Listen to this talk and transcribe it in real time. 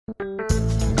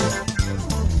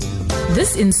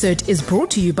This insert is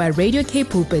brought to you by Radio K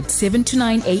Pulpit 7 to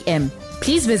 9 a.m.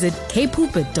 Please visit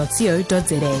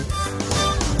kpulpit.co.za.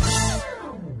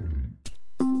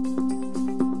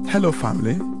 Hello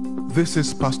family, this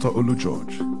is Pastor Olu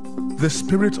George. The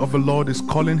Spirit of the Lord is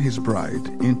calling His bride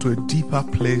into a deeper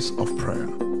place of prayer.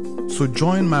 So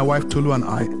join my wife Tolu and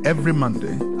I every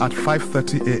Monday at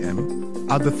 5:30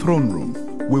 a.m. at the throne room.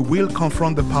 We will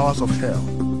confront the powers of hell.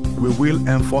 We will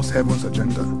enforce heaven's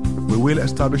agenda. We will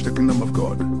establish the kingdom of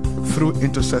God through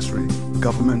intercessory,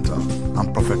 governmental,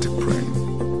 and prophetic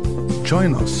praying.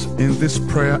 Join us in this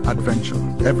prayer adventure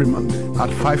every Monday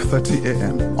at 5:30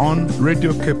 a.m. on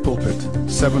Radio K Pulpit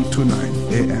 7 to 9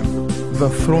 a.m. The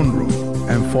Throne Room,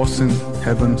 enforcing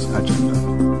heaven's agenda.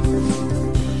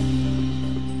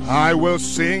 I will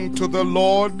sing to the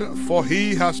Lord, for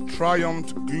He has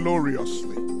triumphed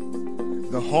gloriously.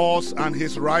 The horse and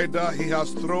his rider He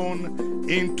has thrown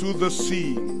into the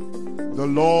sea. The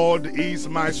Lord is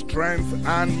my strength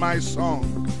and my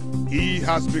song. He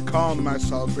has become my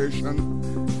salvation.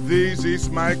 This is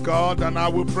my God, and I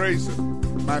will praise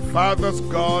Him. My Father's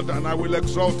God, and I will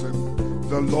exalt Him.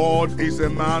 The Lord is a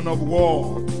man of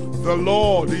war. The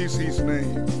Lord is His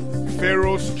name.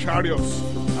 Pharaoh's chariots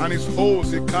and his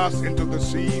hosts He cast into the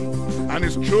sea, and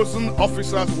His chosen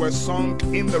officers were sunk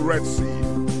in the Red Sea.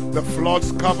 The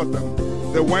floods covered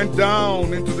them. They went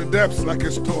down into the depths like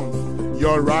a stone.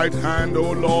 Your right hand,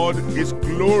 O Lord, is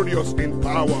glorious in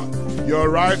power. Your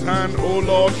right hand, O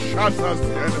Lord, shatters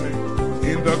the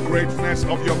enemy. In the greatness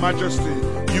of your majesty,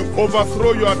 you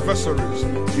overthrow your adversaries.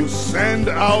 You send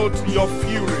out your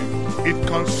fury. It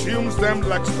consumes them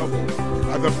like stubble.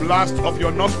 At the blast of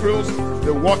your nostrils,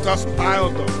 the waters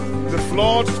piled up. The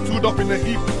floods stood up in a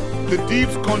heap. The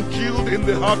deeps congealed in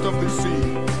the heart of the sea.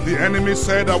 The enemy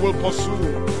said, I will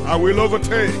pursue. I will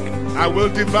overtake. I will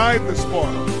divide the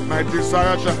spoil. My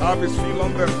desire shall have his feel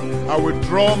on them. I will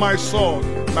draw my sword.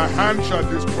 My hand shall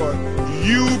destroy.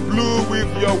 You blew with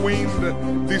your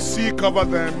wind. The sea covered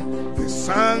them. They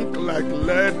sank like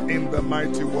lead in the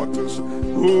mighty waters.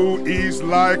 Who is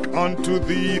like unto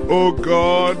thee, O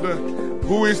God?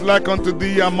 Who is like unto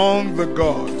thee among the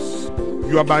gods?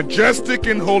 You are majestic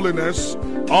in holiness,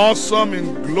 awesome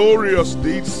in glorious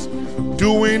deeds,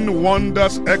 doing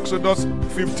wonders. Exodus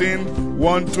 15,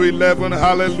 1 to 11.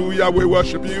 Hallelujah, we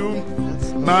worship you.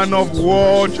 Man of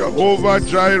war, Jehovah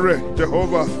Jireh,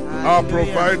 Jehovah, our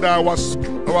provider, our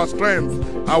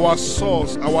strength, our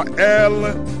source, our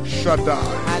El Shaddai.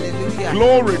 Hallelujah.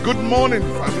 Glory. Good morning,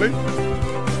 family.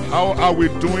 How are we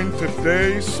doing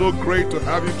today? So great to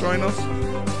have you join us.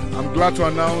 I'm glad to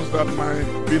announce that my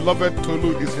beloved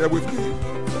Tolu is here with me,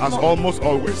 as almost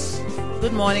always.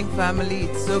 Good morning, family.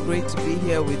 It's so great to be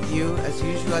here with you, as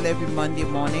usual, every Monday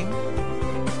morning.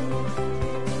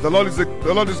 The Lord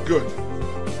is good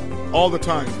all the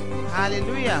time.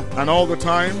 Hallelujah. And all the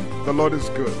time, the Lord is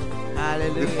good.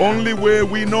 Hallelujah. The only way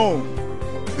we know,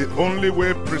 the only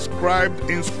way prescribed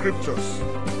in scriptures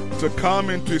to come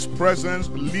into His presence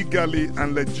legally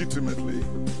and legitimately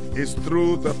is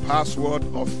through the password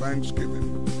of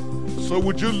thanksgiving. So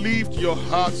would you lift your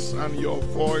hearts and your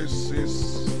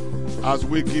voices as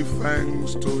we give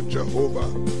thanks to Jehovah,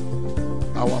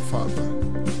 our Father.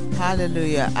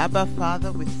 Hallelujah. Abba,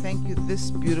 Father, we thank you this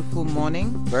beautiful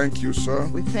morning. Thank you, sir.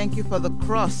 We thank you for the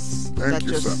cross that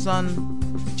your Son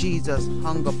Jesus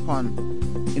hung upon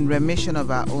in remission of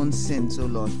our own sins, O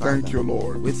Lord Father. Thank you,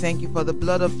 Lord. We thank you for the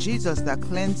blood of Jesus that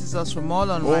cleanses us from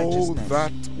all unrighteousness. Oh,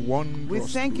 that wondrous We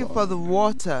thank you blood. for the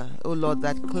water, O Lord,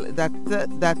 that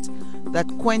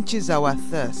quenches our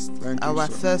thirst, our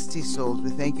thirsty souls. We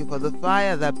thank you for the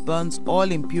fire that burns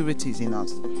all impurities in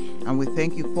us. And we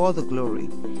thank you for the glory.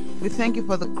 We thank you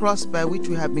for the cross by which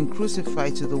we have been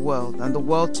crucified to the world and the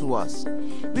world to us.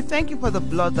 We thank you for the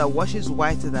blood that washes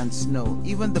whiter than snow,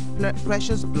 even the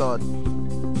precious blood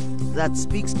that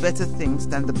speaks better things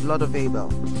than the blood of Abel.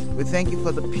 We thank you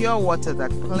for the pure water that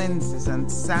cleanses and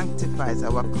sanctifies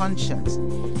our conscience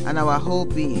and our whole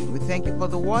being. We thank you for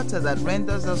the water that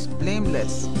renders us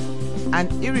blameless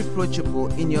and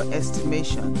irreproachable in your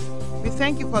estimation. We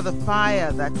thank you for the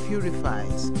fire that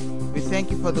purifies. We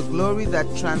thank you for the glory that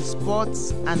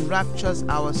transports and raptures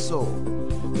our soul.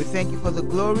 We thank you for the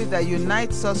glory that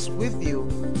unites us with you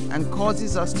and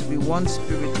causes us to be one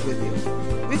spirit with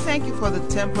you. We thank you for the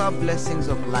temporal blessings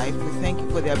of life. We thank you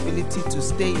for the ability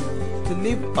to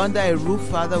live under a roof,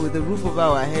 Father, with a roof over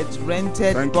our heads,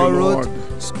 rented, borrowed,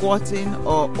 squatting,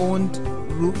 or owned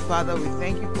roof, Father. We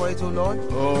thank you for it, O Lord.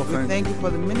 We thank you for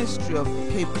the ministry of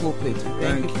K Pulpit. We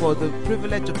thank you for the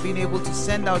privilege of being able to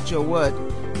send out your word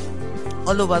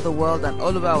all over the world and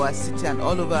all over our city and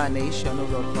all over our nation, oh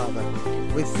Lord Father.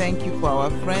 We thank you for our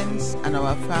friends and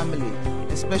our family,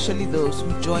 especially those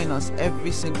who join us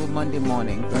every single Monday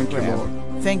morning. Thank you, Lord.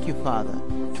 Thank you, Father.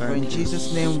 For in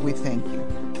Jesus' name we thank you.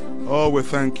 Oh, we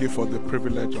thank you for the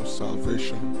privilege of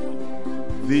salvation.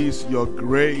 This your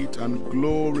great and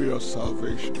glorious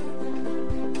salvation.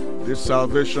 This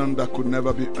salvation that could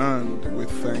never be earned, we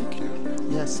thank you.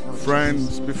 Yes, Lord. Friends,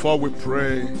 Jesus. before we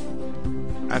pray,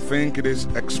 I think it is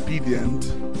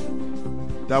expedient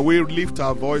that we lift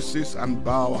our voices and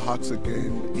bow our hearts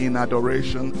again in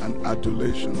adoration and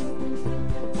adulation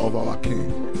of our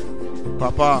King.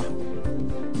 Papa,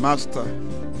 Master,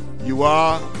 you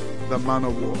are the man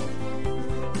of war.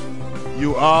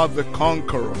 You are the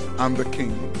conqueror and the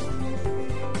King.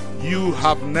 You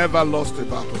have never lost a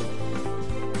battle.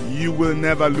 You will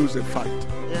never lose a fight.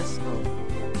 Yes, Lord.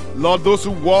 Lord, those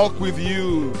who walk with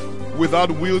you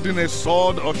without wielding a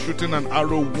sword or shooting an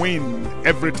arrow win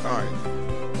every time.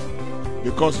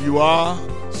 Because you are,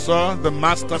 sir, the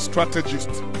master strategist.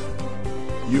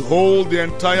 You hold the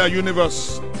entire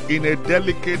universe in a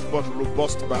delicate but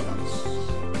robust balance.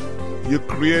 You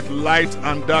create light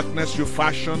and darkness. You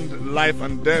fashioned life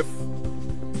and death.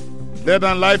 Death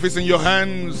and life is in your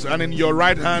hands, and in your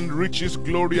right hand riches,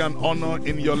 glory, and honor.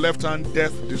 In your left hand,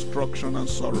 death, destruction, and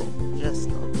sorrow. Yes,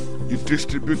 Lord. You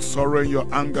distribute sorrow in your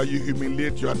anger. You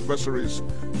humiliate your adversaries.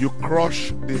 You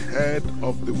crush the head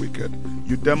of the wicked.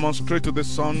 You demonstrate to the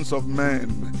sons of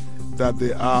men that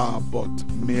they are but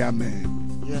mere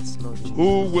men. Yes, Lord Jesus.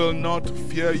 Who will not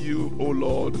fear you, O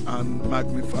Lord, and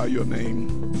magnify your name?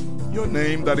 Your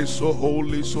name that is so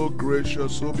holy, so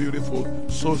gracious, so beautiful,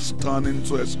 so stunning,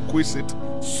 so exquisite,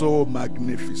 so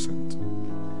magnificent.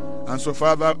 And so,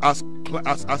 Father, as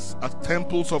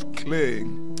temples of clay,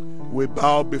 we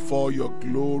bow before your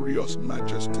glorious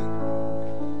majesty.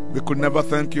 We could never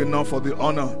thank you enough for the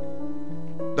honor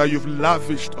that you've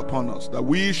lavished upon us, that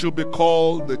we should be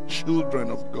called the children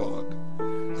of God.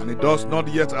 And it does not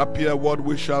yet appear what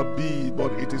we shall be,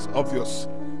 but it is obvious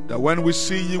that when we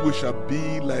see you, we shall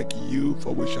be like you,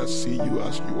 for we shall see you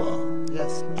as you are.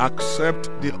 Yes. Accept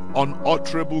the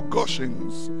unutterable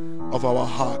gushings of our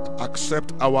heart.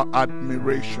 Accept our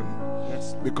admiration.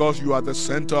 Yes. Because you are the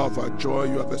center of our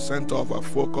joy, you are the center of our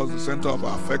focus, the center of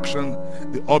our affection,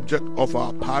 the object of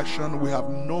our passion. We have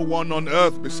no one on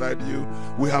earth beside you.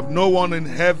 We have no one in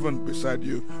heaven beside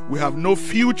you. We have no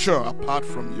future apart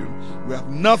from you. We have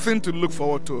nothing to look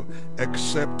forward to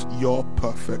except your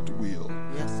perfect will.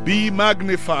 Yes. Be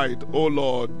magnified, O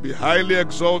Lord. Be highly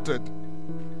exalted.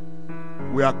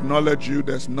 We acknowledge you.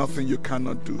 There's nothing you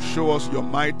cannot do. Show us your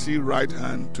mighty right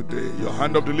hand today, your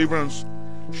hand of deliverance.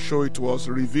 Show it to us.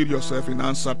 Reveal yourself in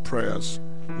answered prayers.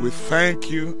 We thank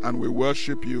you and we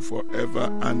worship you forever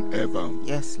and ever.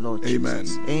 Yes, Lord. Amen.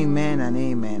 Jesus. Amen and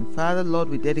amen. Father, Lord,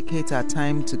 we dedicate our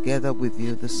time together with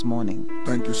you this morning.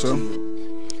 Thank you, sir.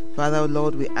 Father,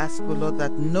 Lord, we ask, O Lord,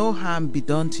 that no harm be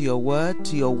done to your word,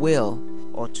 to your will,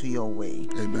 or to your way.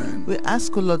 Amen. We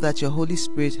ask, O Lord, that your Holy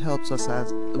Spirit helps us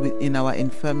in our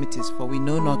infirmities, for we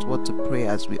know not what to pray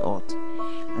as we ought.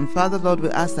 And Father, Lord, we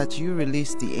ask that you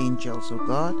release the angels, O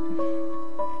God,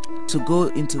 to go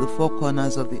into the four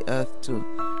corners of the earth to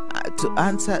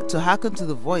hearken to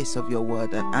the voice of your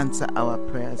word and answer our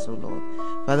prayers, O Lord.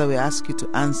 Father, we ask you to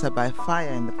answer by fire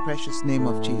in the precious name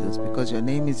of Jesus, because your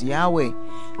name is Yahweh,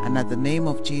 and at the name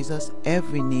of Jesus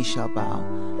every knee shall bow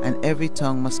and every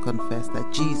tongue must confess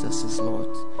that Jesus is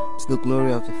Lord, to the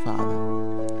glory of the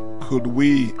Father. Could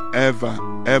we ever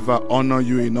honor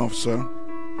you enough, sir?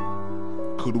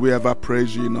 Could we ever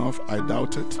praise you enough? I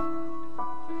doubt it.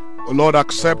 Oh Lord,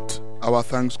 accept our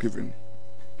thanksgiving,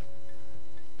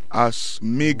 as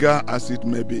meager as it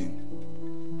may be,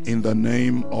 in the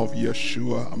name of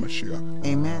Yeshua HaMashiach.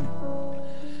 Amen.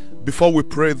 Before we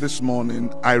pray this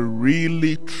morning, I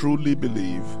really truly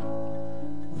believe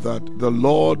that the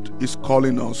Lord is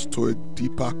calling us to a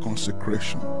deeper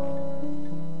consecration.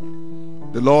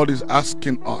 The Lord is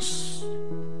asking us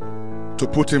to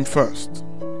put Him first.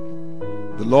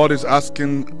 The Lord is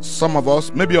asking some of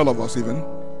us, maybe all of us even,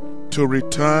 to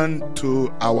return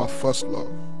to our first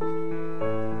love.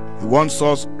 He wants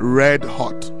us red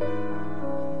hot,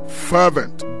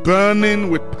 fervent,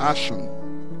 burning with passion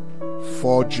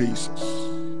for Jesus,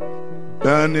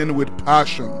 burning with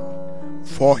passion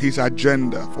for His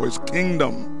agenda, for His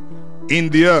kingdom in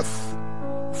the earth,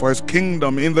 for His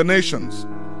kingdom in the nations,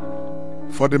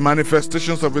 for the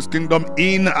manifestations of His kingdom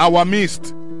in our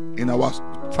midst, in our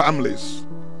families,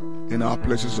 in our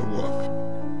places of work.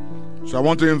 So I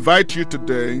want to invite you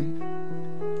today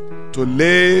to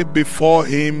lay before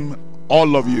Him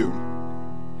all of you.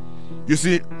 You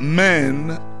see,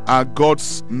 men are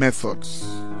God's methods.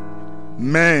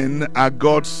 Men are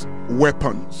God's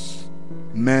weapons.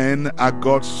 Men are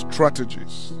God's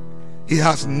strategies. He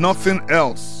has nothing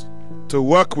else to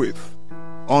work with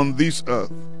on this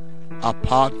earth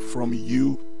apart from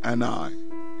you and I.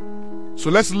 So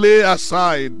let's lay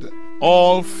aside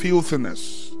all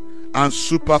filthiness and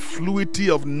superfluity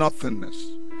of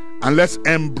nothingness, and let's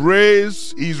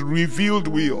embrace His revealed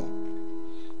will.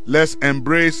 Let's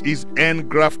embrace His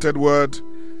engrafted word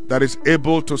that is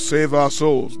able to save our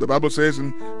souls. The Bible says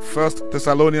in 1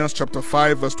 Thessalonians chapter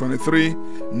 5 verse 23,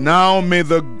 "Now may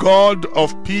the God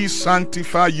of peace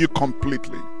sanctify you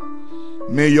completely.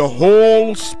 May your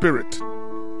whole spirit,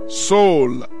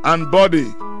 soul, and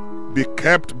body be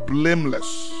kept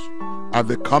blameless at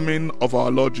the coming of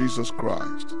our Lord Jesus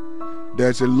Christ."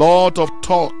 There's a lot of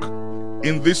talk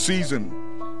in this season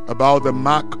about the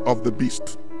mark of the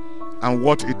beast and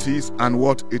what it is and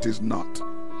what it is not.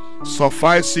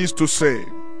 Suffices to say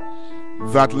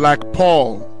that, like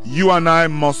Paul, you and I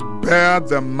must bear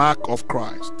the mark of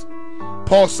Christ.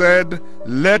 Paul said,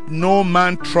 "Let no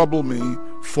man trouble me,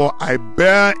 for I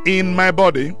bear in my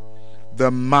body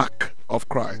the mark of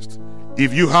Christ."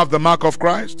 If you have the mark of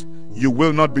Christ, you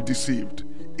will not be deceived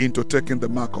into taking the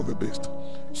mark of the beast.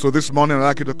 So this morning I'd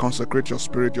like you to consecrate your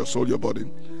spirit, your soul, your body,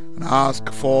 and ask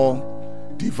for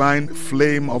divine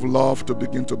flame of love to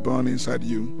begin to burn inside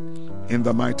you in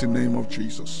the mighty name of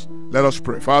Jesus. Let us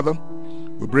pray. Father,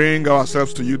 we bring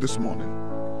ourselves to you this morning.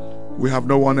 We have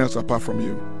no one else apart from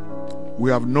you.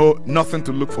 We have nothing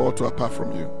to look forward to apart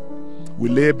from you. We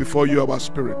lay before you our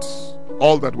spirits,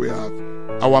 all that we have,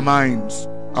 our minds,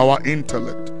 our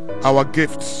intellect, our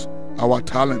gifts, our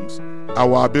talents,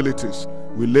 our abilities.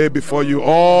 We lay before you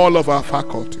all of our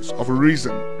faculties of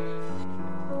reason,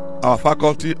 our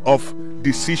faculty of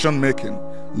decision making.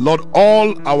 Lord,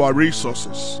 all our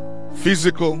resources,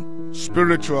 physical,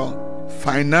 spiritual,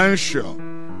 financial.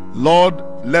 Lord,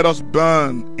 let us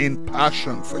burn in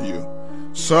passion for you.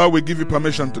 Sir, we give you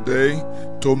permission today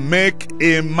to make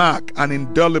a mark, an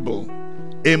indelible,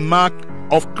 a mark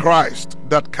of Christ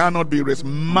that cannot be erased.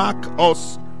 Mark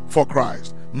us for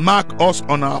Christ. Mark us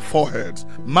on our foreheads.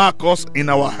 Mark us in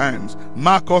our hands.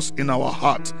 Mark us in our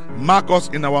hearts. Mark us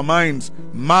in our minds.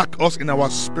 Mark us in our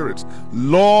spirits.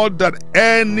 Lord, that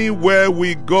anywhere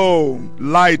we go,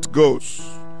 light goes.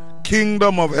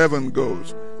 Kingdom of heaven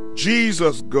goes.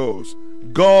 Jesus goes.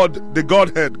 God, the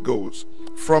Godhead goes.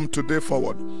 From today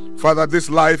forward. Father, this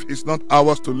life is not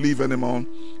ours to live anymore.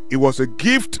 It was a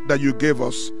gift that you gave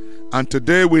us. And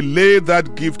today we lay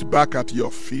that gift back at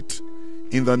your feet.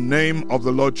 In the name of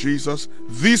the Lord Jesus,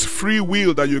 this free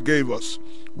will that you gave us,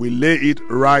 we lay it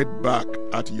right back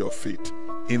at your feet.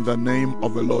 In the name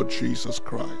of the Lord Jesus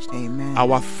Christ. Amen.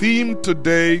 Our theme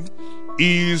today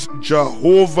is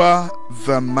Jehovah,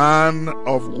 the man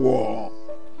of war.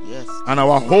 Yes. And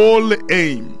our whole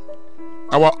aim,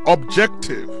 our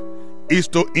objective, is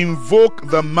to invoke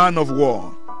the man of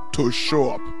war to show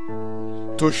up.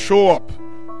 To show up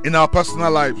in our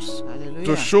personal lives. Hallelujah.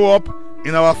 To show up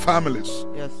in our families,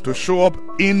 yes, to show up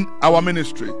in our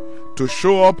ministry, to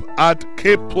show up at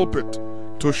Cape Pulpit,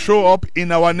 to show up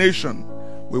in our nation.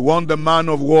 We want the man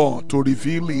of war to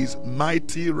reveal his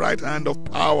mighty right hand of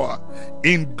power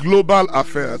in global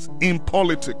affairs, in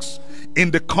politics,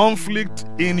 in the conflict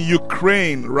in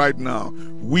Ukraine right now.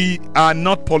 We are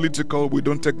not political. We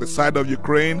don't take the side of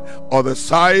Ukraine or the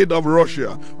side of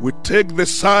Russia. We take the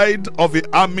side of the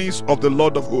armies of the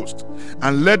Lord of hosts.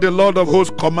 And let the Lord of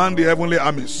hosts command the heavenly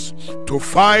armies to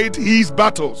fight his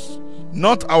battles,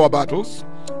 not our battles,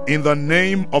 in the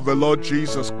name of the Lord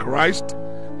Jesus Christ.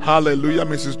 Hallelujah.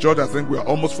 Mrs. George, I think we are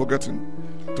almost forgetting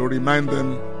to remind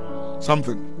them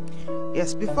something.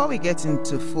 Yes, before we get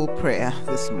into full prayer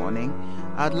this morning,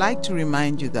 I'd like to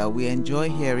remind you that we enjoy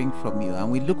hearing from you and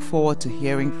we look forward to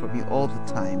hearing from you all the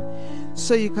time.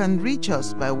 So you can reach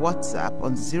us by WhatsApp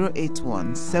on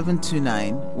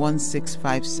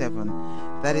 081-729-1657.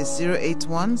 That is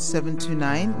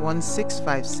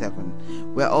 081-729-1657.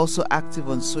 We're also active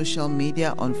on social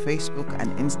media on Facebook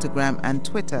and Instagram and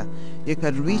Twitter. You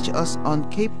can reach us on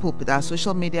Cape Pulpit. Our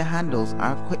social media handles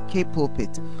are Cape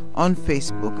Pulpit on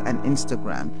Facebook and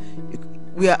Instagram.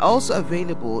 We are also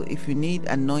available if you need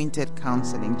anointed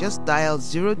counseling. Just dial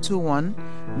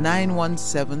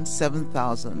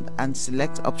 021-917-7000 and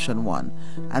select option 1,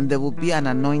 and there will be an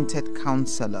anointed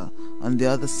counselor on the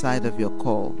other side of your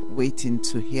call waiting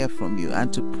to hear from you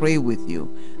and to pray with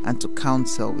you and to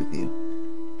counsel with you.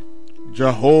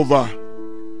 Jehovah,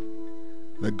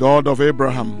 the God of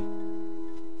Abraham,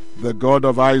 the God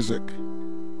of Isaac,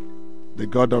 the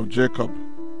God of Jacob,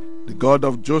 the God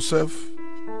of Joseph,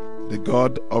 the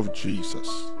God of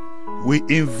Jesus. We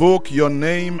invoke your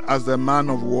name as the man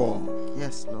of war.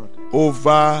 Yes, Lord.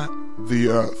 Over the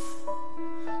earth.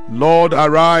 Lord,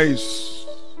 arise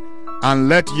and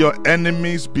let your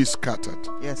enemies be scattered.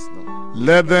 Yes, Lord.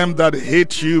 Let them that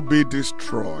hate you be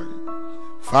destroyed.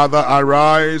 Father,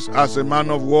 arise as a man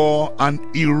of war and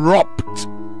erupt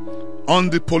on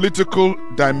the political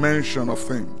dimension of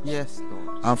things. Yes,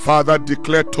 Lord. And Father,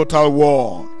 declare total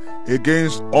war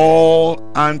against all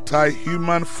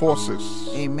anti-human forces.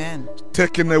 Amen.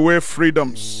 Taking away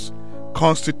freedoms,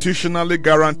 constitutionally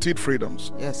guaranteed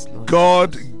freedoms. Yes, Lord.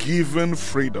 God-given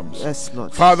freedoms. Yes,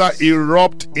 Lord. Father,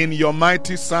 erupt in your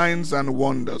mighty signs and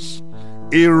wonders.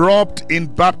 Erupt in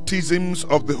baptisms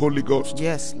of the Holy Ghost.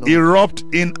 Yes, Lord. Erupt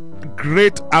in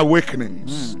great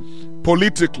awakenings.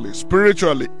 Politically,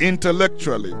 spiritually,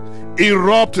 intellectually.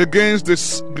 Erupt against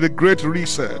the great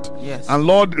reset. Yes. And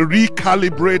Lord,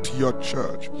 recalibrate your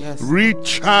church. Yes.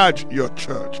 Recharge your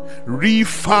church.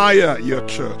 Refire your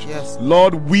church. Yes.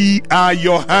 Lord, we are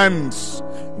your hands.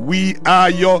 We are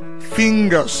your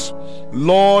fingers.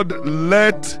 Lord,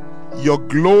 let your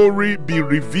glory be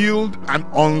revealed and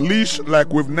unleashed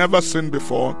like we've never seen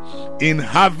before in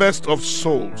harvest of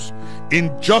souls, in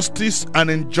justice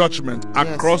and in judgment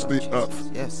across the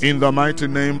earth. Yes. In the mighty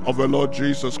name of the Lord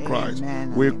Jesus Christ.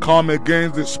 Amen. We come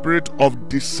against the spirit of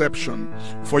deception.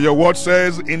 For your word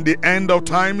says, in the end of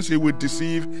times he will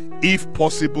deceive, if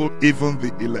possible, even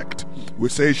the elect. We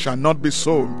say it shall not be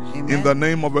so. Amen. In the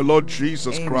name of the Lord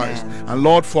Jesus Amen. Christ. And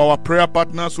Lord, for our prayer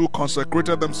partners who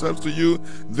consecrated themselves to you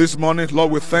this morning,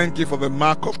 Lord, we thank you for the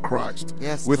mark of Christ.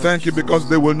 Yes, we Lord thank you Jesus. because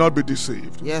they will not be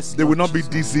deceived. Yes, they will Lord not be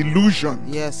Jesus.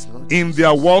 disillusioned Yes, Lord in Jesus.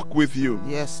 their walk with you.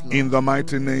 Yes, Lord. In the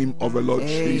mighty name of the Lord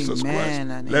Amen Jesus Christ.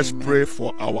 and Let's amen. pray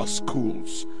for our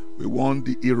schools. We want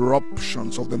the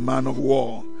eruptions of the man of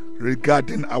war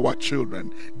regarding our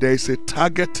children. There is a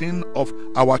targeting of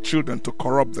our children to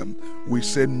corrupt them. We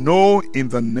say no in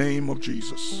the name of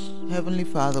Jesus. Heavenly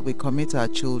Father, we commit our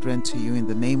children to you in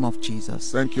the name of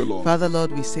Jesus. Thank you, Lord. Father,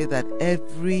 Lord, we say that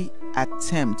every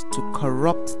attempt to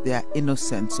corrupt their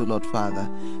innocence, O Lord Father,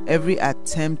 every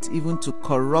attempt even to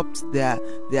corrupt their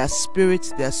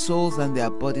spirits, their souls, and their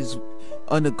bodies,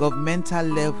 on a governmental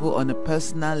level, on a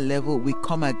personal level, we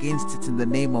come against it in the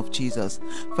name of Jesus.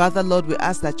 Father, Lord, we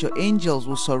ask that your angels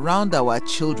will surround our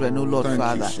children, O Lord Thank you,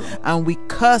 Father, sir. and we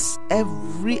curse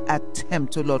every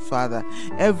attempt, O Lord Father,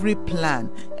 every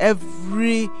plan,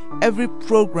 every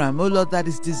program, O Lord, that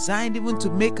is designed even to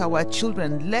make our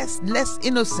children less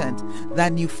innocent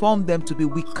than you formed them to be.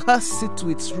 We curse it to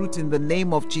its root in the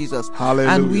name of Jesus. Hallelujah.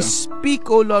 And we speak,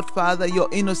 O Lord Father, your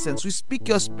innocence. We speak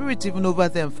your spirit even over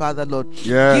them, Father, Lord.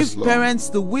 Yes, Give Lord. parents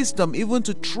the wisdom even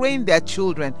to train their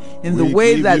children in We the way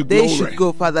give you that they glory. should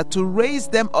go, Father, to raise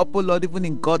them up, O Lord, even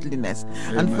in godliness.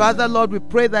 And Father, Lord, we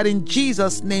pray that in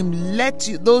Jesus' name, let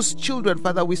those children,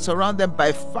 Father, we surround them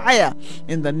by fire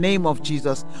in the name of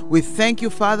Jesus. We thank you,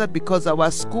 Father, because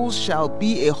our schools shall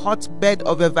be a hotbed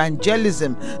of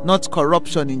evangelism, not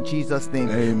corruption, in Jesus' name.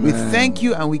 Amen. We thank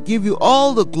you and we give you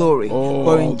all the glory. All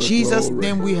For in the Jesus' glory.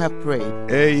 name we have prayed.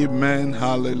 Amen.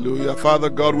 Hallelujah. Father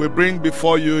God, we bring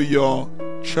before you your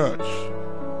church,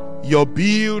 your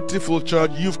beautiful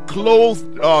church. You've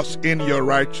clothed us in your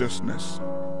righteousness.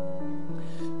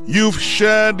 You've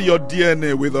shared your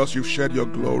DNA with us. You've shared your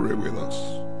glory with us.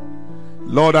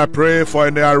 Lord, I pray for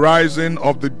the arising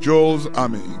of the Joel's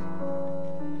army,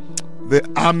 the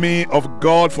army of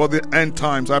God for the end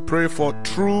times. I pray for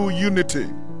true unity,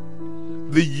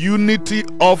 the unity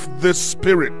of the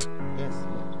Spirit,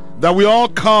 that we all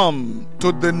come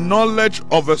to the knowledge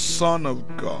of a Son of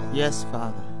God. Yes,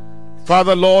 Father.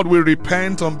 Father, Lord, we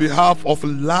repent on behalf of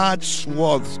large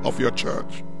swaths of your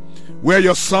church, where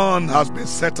your Son has been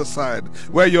set aside,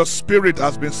 where your Spirit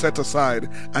has been set aside,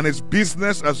 and it's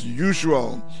business as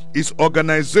usual. It's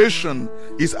organization,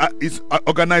 is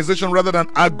organization rather than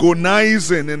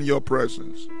agonizing in your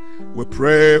presence. We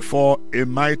pray for a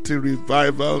mighty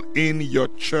revival in your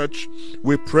church.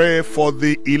 We pray for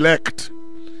the elect,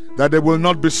 that they will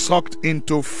not be sucked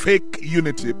into fake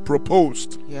unity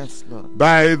proposed Yes, Lord.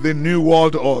 by the New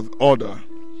World Order.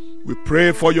 We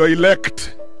pray for your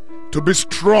elect to be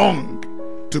strong,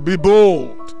 to be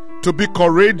bold, to be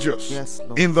courageous. Yes,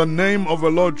 Lord. In the name of the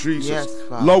Lord Jesus. Yes,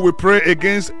 Father. Lord, we pray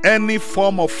against any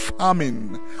form of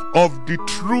famine of the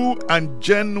true and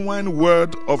genuine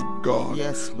word of God.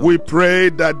 Yes, Lord. We pray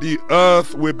that the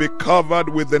earth will be covered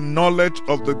with the knowledge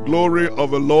of the glory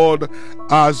of the Lord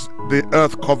as the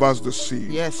earth covers the sea.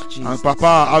 Yes, Jesus. And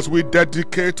Papa, as we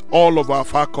dedicate all of our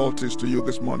faculties to you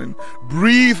this morning,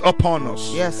 breathe upon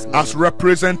us. Yes, Lord. as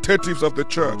representatives of the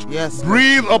church. Yes, Lord.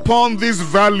 Breathe upon this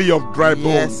valley of dry bones.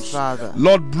 Yes, Father.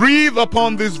 Lord, breathe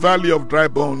upon this valley of dry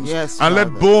bones. Yes, and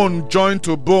Father. let bone join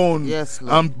to bone. Yes,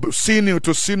 Lord. And sinew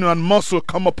to sinew and muscle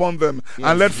come upon them. Yes,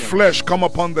 and let Lord. flesh come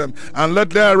upon them. And let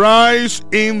there arise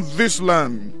in this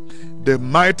land the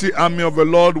mighty army of the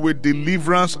Lord, with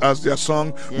deliverance as their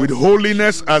song, with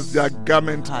holiness as their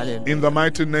garment. Hallelujah. In the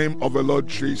mighty name of the Lord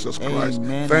Jesus Christ.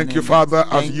 Amen. Thank you, Amen. Father,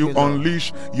 as Thank you you, Lord.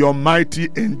 unleash your mighty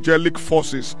angelic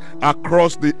forces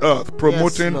across the earth,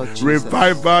 promoting Lord Jesus.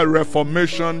 revival,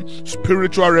 reformation,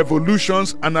 spiritual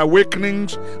revolutions, and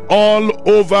awakenings all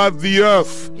over the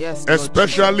earth. Yes, Lord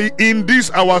especially in this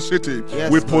our city.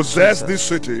 Yes, We Lord possess Jesus. this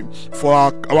city for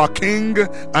our King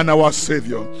and our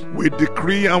Savior. We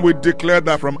decree and we declare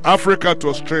that from Africa to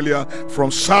Australia,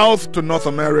 from South to North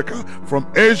America, from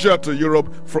Asia to Europe,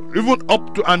 from even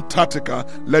up to Antarctica,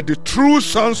 let the true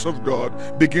sons of God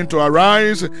begin to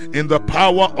arise in the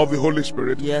power of the Holy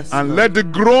Spirit. Yes, and Lord. let the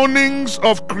groanings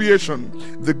of creation,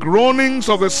 the groanings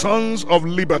of the sons of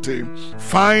liberty,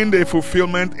 find a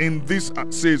fulfillment in this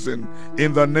season.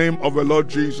 In the name of the Lord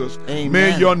Jesus. Amen.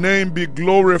 May your name be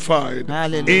glorified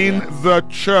Hallelujah. in the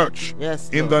church. Yes,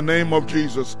 in Lord. the name of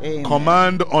Jesus. Amen.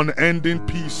 Command unending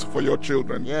peace for your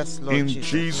children. Yes, Lord in Jesus.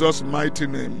 Jesus' mighty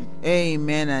name.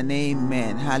 Amen and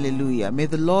amen. Hallelujah. May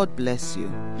the Lord bless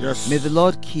you. Yes. May the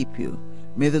Lord keep you.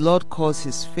 May the Lord cause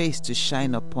his face to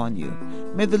shine upon you.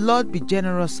 May the Lord be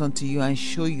generous unto you and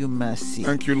show you mercy.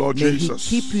 Thank you, Lord May Jesus.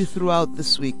 he keep you throughout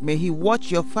this week. May he watch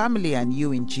your family and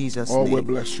you in Jesus' Oh, name. we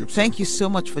bless you, sir. Thank you so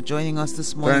much for joining us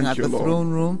this morning Thank at you, the Lord. throne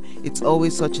room. It's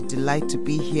always such a delight to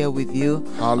be here with you.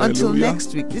 Hallelujah. Until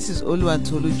next week, this is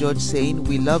Oluwatolu George saying,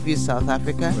 we love you, South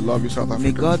Africa. We love you, South Africa.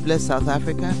 May God bless South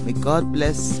Africa. May God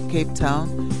bless Cape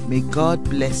Town. May God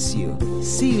bless you.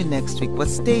 See you next week. But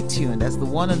stay tuned as the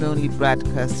one and only Brad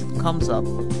Kirsten comes up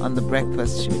on The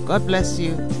Breakfast Show. God bless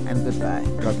you and goodbye.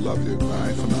 God love you.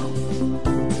 Bye for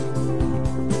now.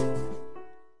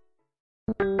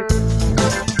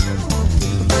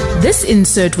 This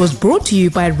insert was brought to you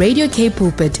by Radio K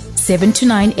Pulpit, 7 to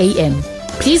 9 a.m.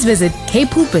 Please visit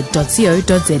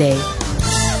kpulpit.co.za.